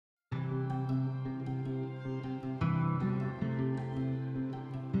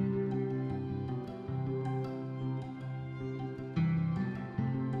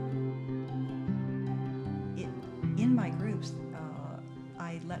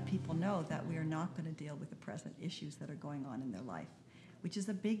let people know that we are not going to deal with the present issues that are going on in their life, which is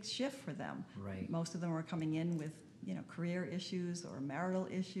a big shift for them. Right. Most of them are coming in with, career issues or marital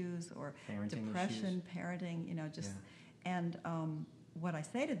issues or Parenting depression, issues. parenting, Yeah. And what I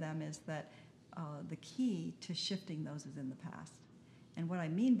say to them is that the key to shifting those is in the past. And what I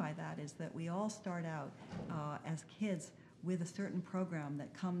mean by that is that we all start out as kids with a certain program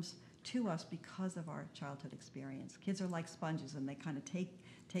that comes to us because of our childhood experience. Kids are like sponges, and they kind of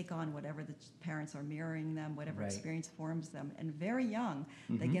take on whatever the parents are mirroring them, whatever Right. experience forms them. And very young,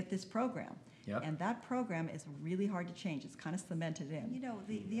 they get this program. Yep. And that program is really hard to change. It's kind of cemented in.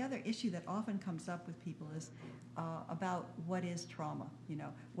 The other issue that often comes up with people is about what is trauma.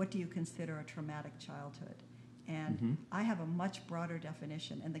 What do you consider a traumatic childhood? And I have a much broader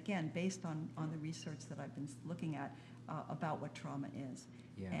definition, and again, based on the research that I've been looking at about what trauma is.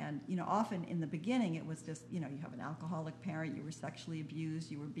 Yeah. And, often in the beginning it was just, you have an alcoholic parent, you were sexually abused,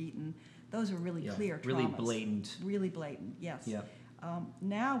 you were beaten. Those are really clear traumas. Really blatant. Really blatant, yes. Yeah.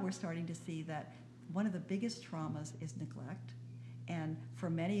 Now we're starting to see that one of the biggest traumas is neglect. And for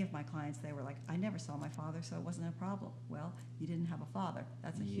many of my clients, they were like, I never saw my father, so it wasn't a problem. Well, you didn't have a father.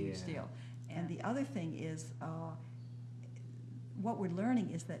 That's a huge deal. And the other thing is, what we're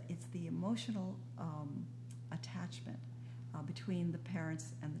learning is that it's the emotional attachment between the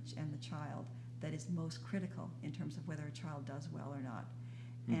parents and the child that is most critical in terms of whether a child does well or not.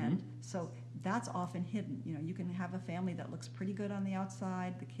 And so that's often hidden. You can have a family that looks pretty good on the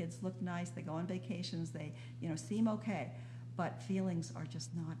outside, the kids look nice, they go on vacations, they seem okay, but feelings are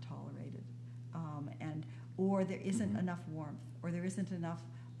just not tolerated. Or there isn't enough warmth, or there isn't enough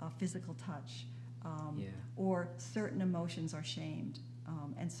physical touch, or certain emotions are shamed.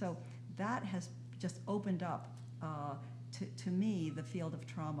 And so that has just opened up, to me, the field of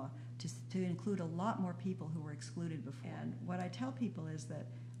trauma to include a lot more people who were excluded before. And what I tell people is that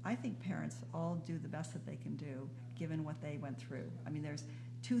I think parents all do the best that they can do given what they went through. I mean, there's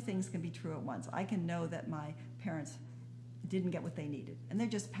two things can be true at once. I can know that my parents didn't get what they needed, and they're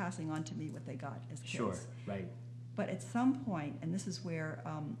just passing on to me what they got as kids. Sure, right. But at some point, and this is where,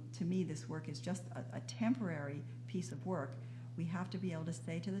 to me, this work is just a temporary piece of work, we have to be able to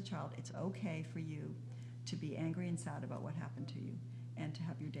say to the child, it's okay for you to be angry and sad about what happened to you and to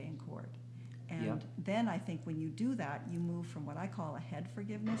have your day in court. And then I think when you do that, you move from what I call a head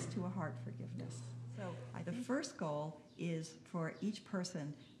forgiveness to a heart forgiveness. So the first goal is for each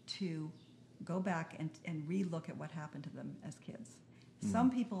person to go back and re-look at what happened to them as kids. Some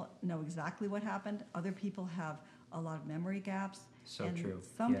people know exactly what happened. Other people have a lot of memory gaps. So true.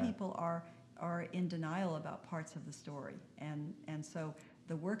 Some people are in denial about parts of the story. And so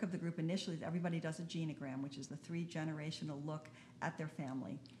the work of the group initially is everybody does a genogram, which is the 3-generational look at their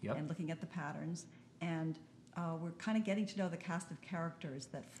family and looking at the patterns. And we're kind of getting to know the cast of characters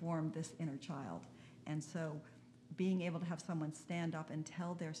that form this inner child. And so being able to have someone stand up and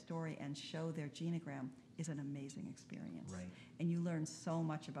tell their story and show their genogram is an amazing experience. Right. And you learn so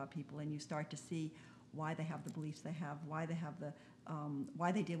much about people, and you start to see why they have the beliefs they have, why they have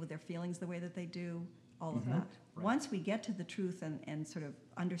why they deal with their feelings the way that they do, all of that. Right. Once we get to the truth and sort of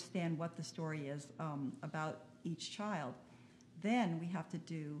understand what the story is about each child, then we have to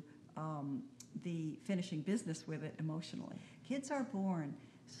do the finishing business with it emotionally. Kids are born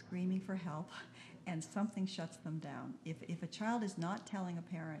screaming for help, and something shuts them down. If a child is not telling a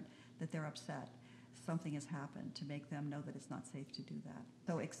parent that they're upset, something has happened to make them know that it's not safe to do that.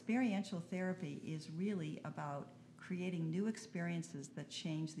 So experiential therapy is really about creating new experiences that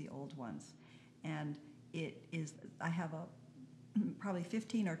change the old ones. And I have probably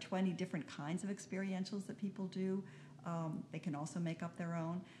 15 or 20 different kinds of experientials that people do. They can also make up their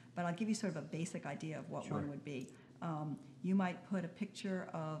own, but I'll give you sort of a basic idea of what one would be. You might put a picture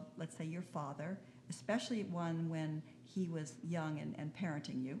of, let's say, your father, especially one when he was young and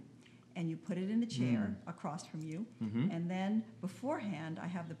parenting you, and you put it in a chair across from you, and then beforehand I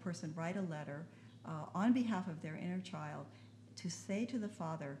have the person write a letter on behalf of their inner child to say to the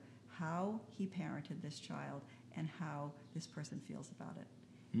father how he parented this child and how this person feels about it.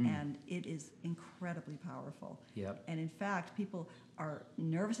 And it is incredibly powerful. Yep. And in fact, people are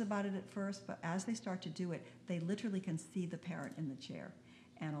nervous about it at first, but as they start to do it, they literally can see the parent in the chair.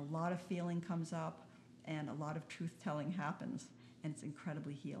 And a lot of feeling comes up, and a lot of truth-telling happens, and it's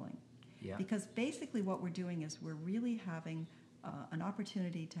incredibly healing. Yeah. Because basically what we're doing is we're really having an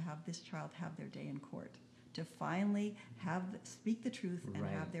opportunity to have this child have their day in court, to finally speak the truth and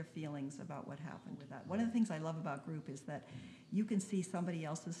have their feelings about what happened with that. One of the things I love about group is that you can see somebody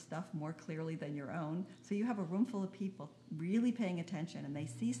else's stuff more clearly than your own. So you have a room full of people really paying attention, and they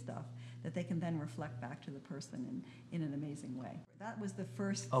see stuff that they can then reflect back to the person in an amazing way. That was the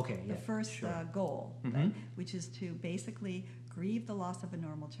first goal, which is to basically grieve the loss of a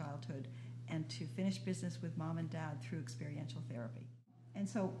normal childhood and to finish business with mom and dad through experiential therapy. And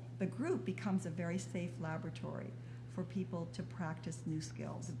so the group becomes a very safe laboratory for people to practice new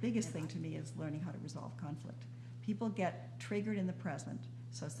skills. The biggest thing to me is learning how to resolve conflict. People get triggered in the present.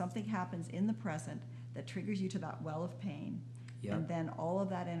 So something happens in the present that triggers you to that well of pain. Yep. And then all of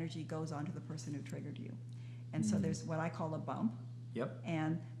that energy goes on to the person who triggered you. And so there's what I call a bump. Yep.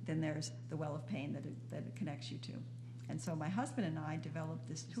 And then there's the well of pain that it connects you to. And so my husband and I developed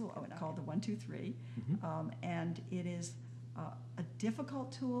this tool called the 1, 2, 3. And it is a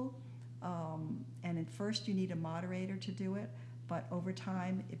difficult tool. And at first you need a moderator to do it. But over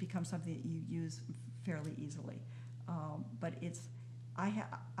time, it becomes something that you use fairly easily. But I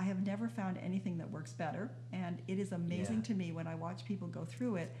have never found anything that works better, and it is amazing to me when I watch people go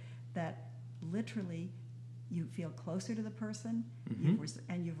through it that literally you feel closer to the person,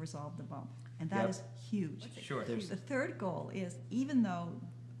 and you've resolved the bump, and that is huge. Sure. The third goal is, even though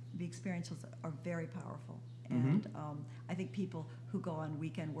the experientials are very powerful, and I think people who go on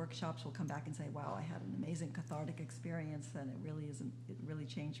weekend workshops will come back and say, "Wow, I had an amazing cathartic experience, and it really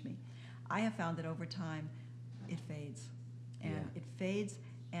changed me." I have found that over time, it fades. And it fades,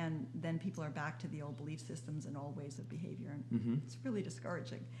 and then people are back to the old belief systems and old ways of behavior, and it's really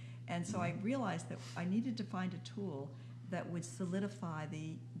discouraging. And so I realized that I needed to find a tool that would solidify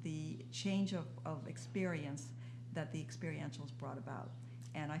the change of experience that the experientials brought about.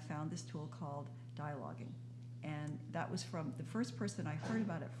 And I found this tool called dialoguing. And that was from, the first person I heard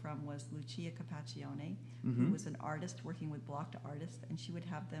about it from was Lucia Capaccione, who was an artist working with blocked artists, and she would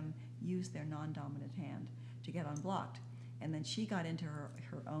have them use their non-dominant hand to get unblocked. And then she got into her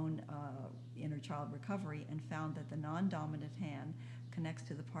own inner child recovery and found that the non-dominant hand connects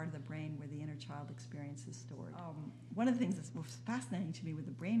to the part of the brain where the inner child experience is stored. One of the things that's most fascinating to me with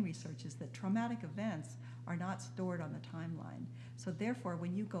the brain research is that traumatic events are not stored on the timeline. So therefore,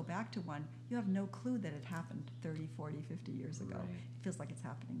 when you go back to one, you have no clue that it happened 30, 40, 50 years ago. It feels like it's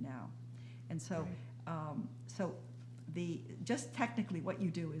happening now. And so, just technically what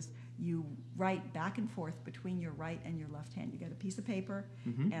you do is you write back and forth between your right and your left hand. You get a piece of paper,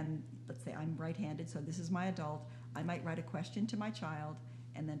 and let's say I'm right-handed, so this is my adult. I might write a question to my child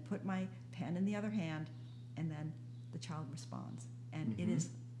and then put my pen in the other hand, and then the child responds. And it is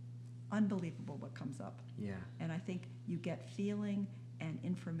unbelievable what comes up. Yeah. And I think you get feeling and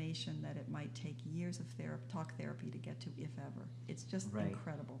information that it might take years of talk therapy to get to, if ever. It's just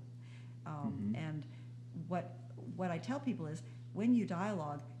incredible. And what I tell people is, when you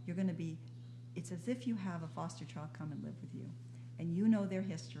dialogue, you're going to be, it's as if you have a foster child come and live with you, and you know their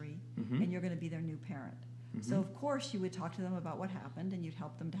history, and you're going to be their new parent. So of course you would talk to them about what happened, and you'd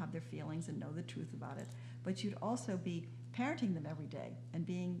help them to have their feelings and know the truth about it, but you'd also be parenting them every day and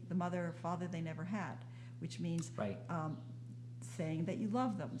being the mother or father they never had, which means saying that you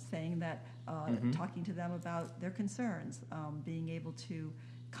love them, saying that, talking to them about their concerns, being able to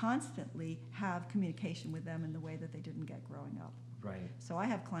constantly have communication with them in the way that they didn't get growing up. Right. So I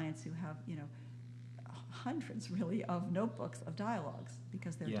have clients who have, hundreds really of notebooks of dialogues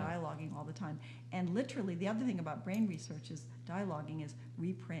because they're dialoguing all the time. And literally, the other thing about brain research is dialoguing is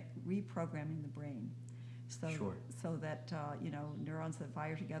reprogramming the brain. So that neurons that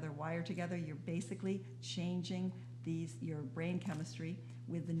wire together. You're basically changing your brain chemistry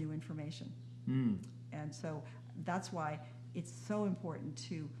with the new information. And so that's why it's so important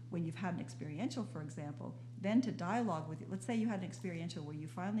to, when you've had an experiential, for example, then to dialogue with you. Let's say you had an experiential where you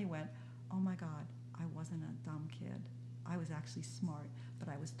finally went, "Oh my God, I wasn't a dumb kid. I was actually smart, but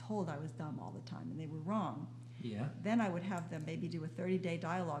I was told I was dumb all the time, and they were wrong." Yeah. Then I would have them maybe do a 30-day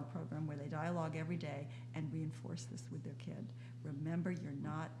dialogue program where they dialogue every day and reinforce this with their kid. Remember, you're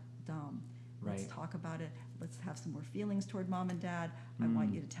not dumb. Let's talk about it. Let's have some more feelings toward mom and dad. I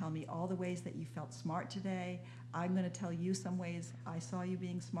want you to tell me all the ways that you felt smart today. I'm going to tell you some ways I saw you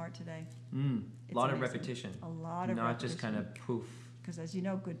being smart today. A lot of repetition. A lot of repetition. Not just kind of poof. Because as you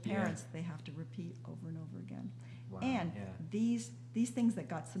know, good parents, they have to repeat over and over again. Wow. And these things that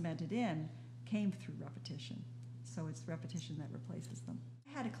got cemented in came through repetition. So it's repetition that replaces them.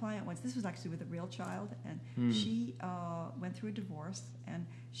 I had a client once, this was actually with a real child, and she went through a divorce, and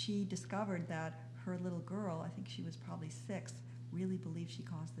she discovered that her little girl, I think she was probably 6, really believed she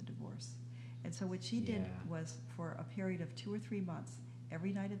caused the divorce. And so what she did was, for a period of 2 or 3 months,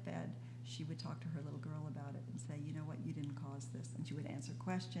 every night at bed, she would talk to her little girl about it and say, you know what, you didn't cause this. And she would answer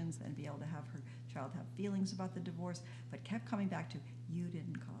questions and be able to have her child have feelings about the divorce, but kept coming back to, you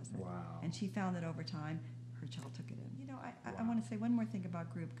didn't cause it. Wow. And she found that over time, her child took it in. You know, I Wow. want to say one more thing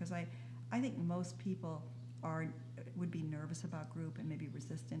about group, because I think most people would be nervous about group and maybe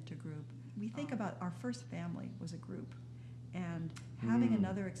resistant to group. We think about our first family was a group, and having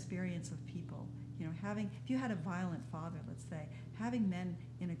another experience of people, you know, if you had a violent father, let's say, having men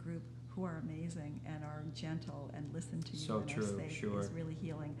in a group who are amazing and are gentle and listen to you So and true, are safe sure. is really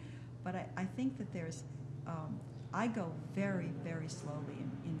healing. But I think that there's, I go very, very slowly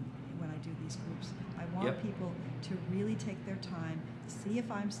when I do these groups. I want Yep. people to really take their time, see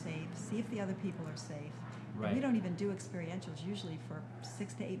if I'm safe, see if the other people are safe. Right. And we don't even do experientials usually for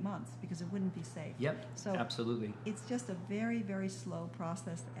 6 to 8 months because it wouldn't be safe. Yep, So absolutely. it's just a very, very slow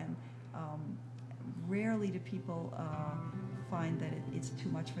process, and rarely do people find that it's too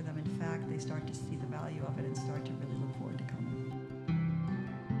much for them. In fact, they start to see the value of it and start to really look forward to coming.